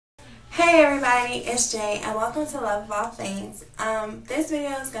Hey everybody, it's Jay and welcome to Love of All Things. This video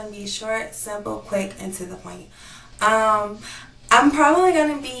is going to be short, simple, quick, and to the point. I'm probably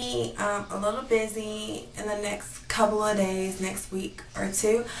going to be a little busy in the next couple of days, next week or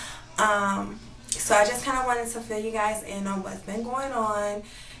two. So I just kind of wanted to fill you guys in on what's been going on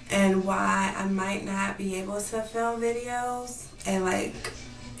and why I might not be able to film videos, and like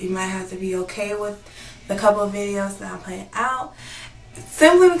you might have to be okay with the couple of videos that I'm putting out.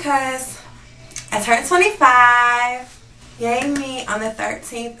 Simply because I turned 25, yay me, on the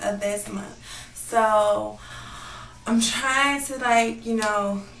 13th of this month. So I'm trying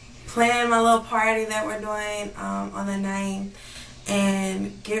to plan my little party that we're doing on the 9th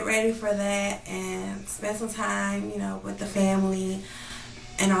and get ready for that and spend some time, with the family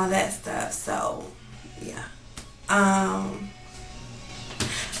and all that stuff. So yeah. I'm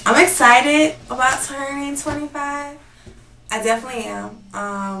excited about turning 25. I definitely am.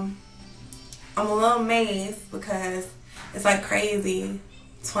 I'm a little amazed because it's like crazy.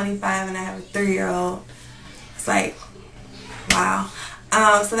 25 and I have a 3-year-old. It's like, wow.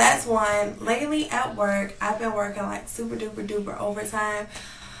 So that's one. Lately at work, I've been working like super duper duper overtime.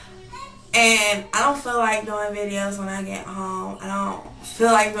 And I don't feel like doing videos when I get home. I don't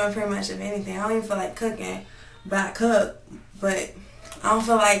feel like doing pretty much of anything. I don't even feel like cooking. But I cook. But I don't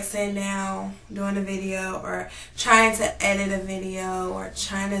feel like sitting down doing a video or trying to edit a video or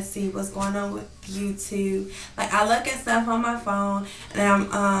trying to see what's going on with YouTube. Like, I look at stuff on my phone, and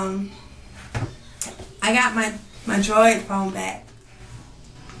I got my Droid phone back.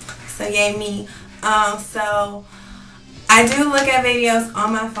 So yay me. So I do look at videos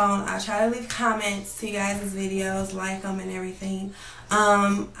on my phone. I try to leave comments to you guys' videos, like them and everything.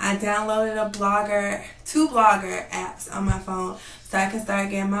 I downloaded two blogger apps on my phone so I can start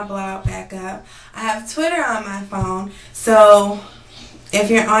getting my blog back up. I have Twitter on my phone, so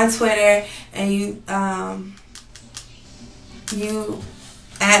if you're on Twitter and you add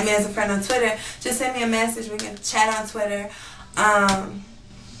me as a friend on Twitter, just send me a message. We can chat on Twitter.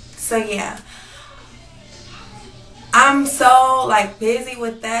 So yeah, I'm so busy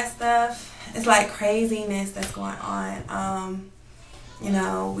with that stuff. It's like craziness that's going on.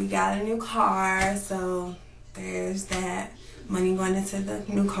 We got a new car, so there's that money going into the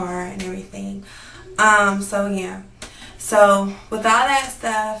new car and everything. So yeah. So with all that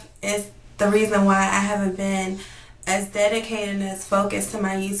stuff is the reason why I haven't been as dedicated and as focused to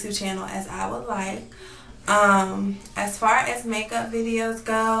my YouTube channel as I would like. As far as makeup videos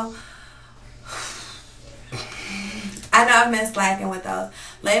go, I know I've been slacking with those.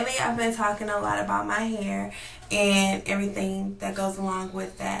 Lately, I've been talking a lot about my hair and everything that goes along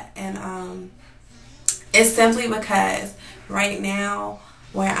with that. And it's simply because right now,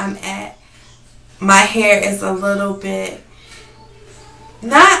 where I'm at, my hair is a little bit,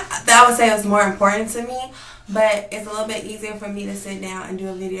 not that I would say it's more important to me, but it's a little bit easier for me to sit down and do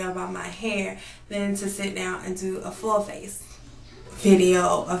a video about my hair than to sit down and do a full face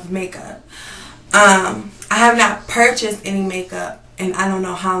video of makeup. I have not purchased any makeup in I don't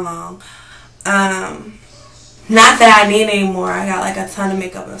know how long. Not that I need any more. I got a ton of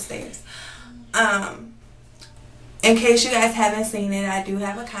makeup upstairs. In case you guys haven't seen it, I do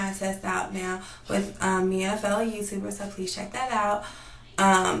have a contest out now with me and a fellow YouTuber, so please check that out.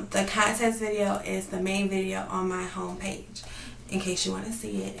 The contest video is the main video on my homepage. In case you want to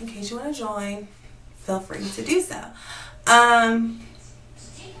see it, in case you want to join, feel free to do so.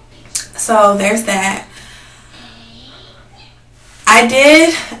 So there's that. I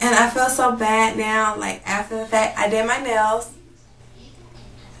did, and I feel so bad now, after the fact, I did my nails.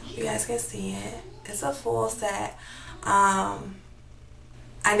 You guys can see it. It's a full set. I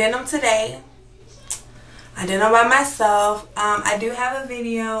did them today. I did them by myself. I do have a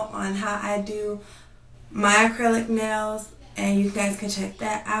video on how I do my acrylic nails, and you guys can check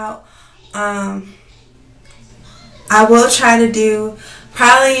that out. I will try to do,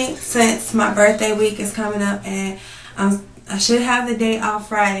 probably since my birthday week is coming up, and I should have the day off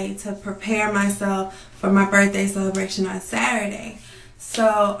Friday to prepare myself for my birthday celebration on Saturday.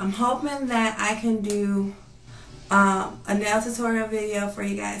 So I'm hoping that I can do a nail tutorial video for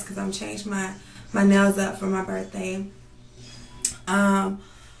you guys, because I'm changing my nails up for my birthday. The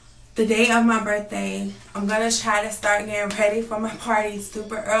day of my birthday, I'm going to try to start getting ready for my party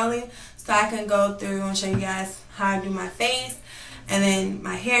super early so I can go through and show you guys how I do my face and then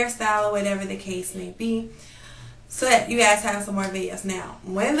my hairstyle or whatever the case may be, so that you guys have some more videos. Now,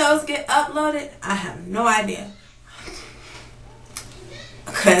 when those get uploaded, I have no idea.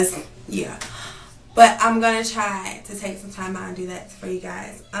 Because, yeah. But I'm going to try to take some time out and do that for you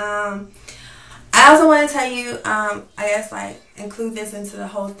guys. I I also want to tell you, I guess like include this into the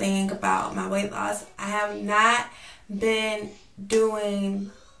whole thing about my weight loss. I have not been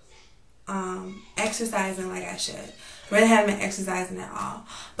doing exercising like I should. Really haven't been exercising at all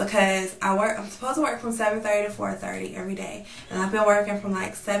because I'm supposed to work from 7:30 to 4:30 every day, and I've been working from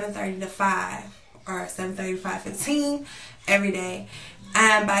like 7:30 to 5 or 7:30 to 5:15 every day.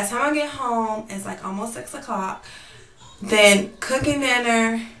 And by the time I get home, it's like almost 6 o'clock. Then cooking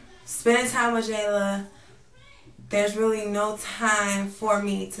dinner, spending time with Jayla. There's really no time for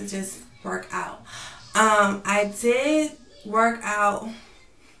me to just work out. I did work out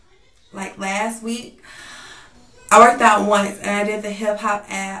like last week. I worked out once and I did the hip hop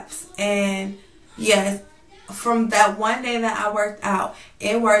abs, and yes, from that one day that I worked out,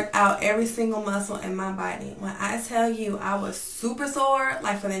 it worked out every single muscle in my body. When I tell you I was super sore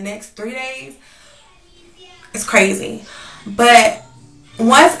like for the next 3 days, it's crazy. But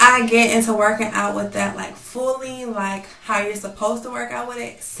once I get into working out with that like fully, like how you're supposed to work out with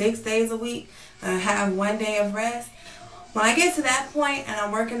it 6 days a week and have 1 day of rest, when I get to that point and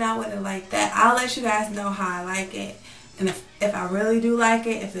I'm working out with it like that, I'll let you guys know how I like it. And if I really do like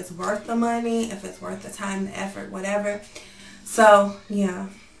it, if it's worth the money, if it's worth the time, the effort, whatever. So, yeah.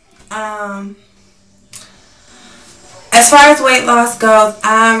 As far as weight loss goes,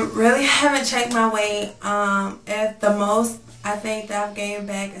 I really haven't checked my weight. At the most, I think that I've gained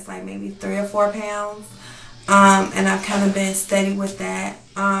back is like maybe 3 or 4 pounds. And I've kind of been steady with that.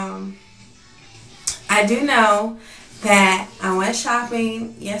 I do know that I went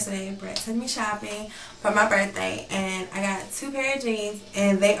shopping yesterday. Brett took me shopping for my birthday, and I got 2 pair of jeans,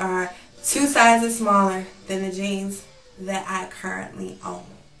 and they are 2 sizes smaller than the jeans that I currently own.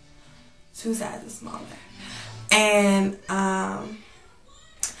 2 sizes smaller. And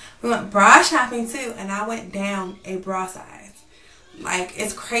we went bra shopping too, and I went down a bra size. Like,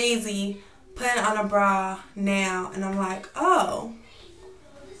 it's crazy putting on a bra now, and I'm like, oh,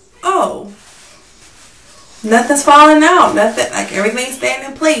 nothing's falling out. Nothing, like everything's staying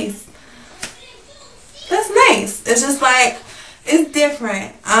in place. That's nice. It's just like, it's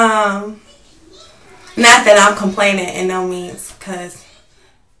different. Not that I'm complaining in no means, because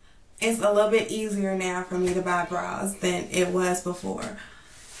it's a little bit easier now for me to buy bras than it was before.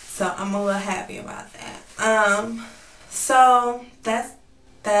 So I'm a little happy about that. So that's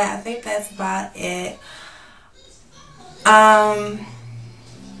that. I think that's about it.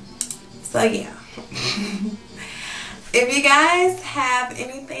 So yeah. If you guys have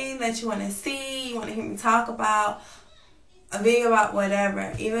anything that you want to see, you want to hear me talk about, a video about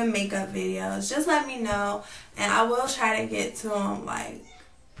whatever, even makeup videos, just let me know, and I will try to get to them like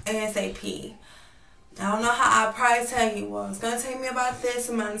ASAP. I don't know how. I'll probably tell you, well, it's going to take me about this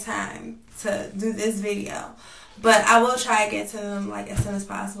amount of time to do this video. But I will try to get to them like as soon as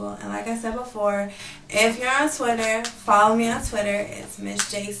possible. And like I said before, if you're on Twitter, follow me on Twitter. It's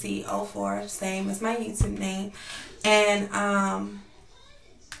MissJC04, same as my YouTube name. And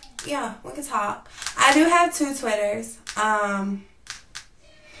yeah, we can talk. I do have 2 Twitters.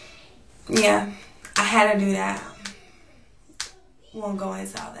 Yeah, I had to do that. Won't go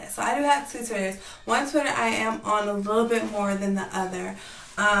into all that. So I do have 2 Twitters. One Twitter I am on a little bit more than the other.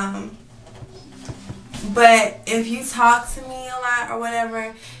 But if you talk to me a lot or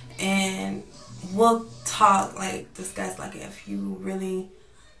whatever, and we'll talk, like discuss, like if you really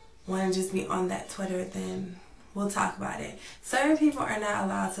want to just be on that Twitter, then we'll talk about it. Certain people are not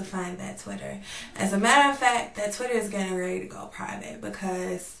allowed to find that Twitter. As a matter of fact, that Twitter is getting ready to go private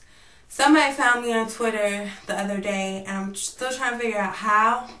because somebody found me on Twitter the other day, and I'm still trying to figure out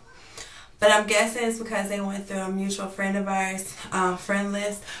how. But I'm guessing it's because they went through a mutual friend of ours, friend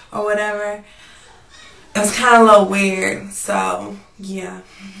list or whatever. It was kind of a little weird, so yeah.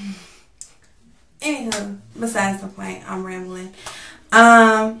 Anywho, besides the point, I'm rambling.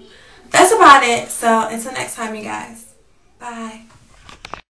 That's about it. So until next time, you guys. Bye.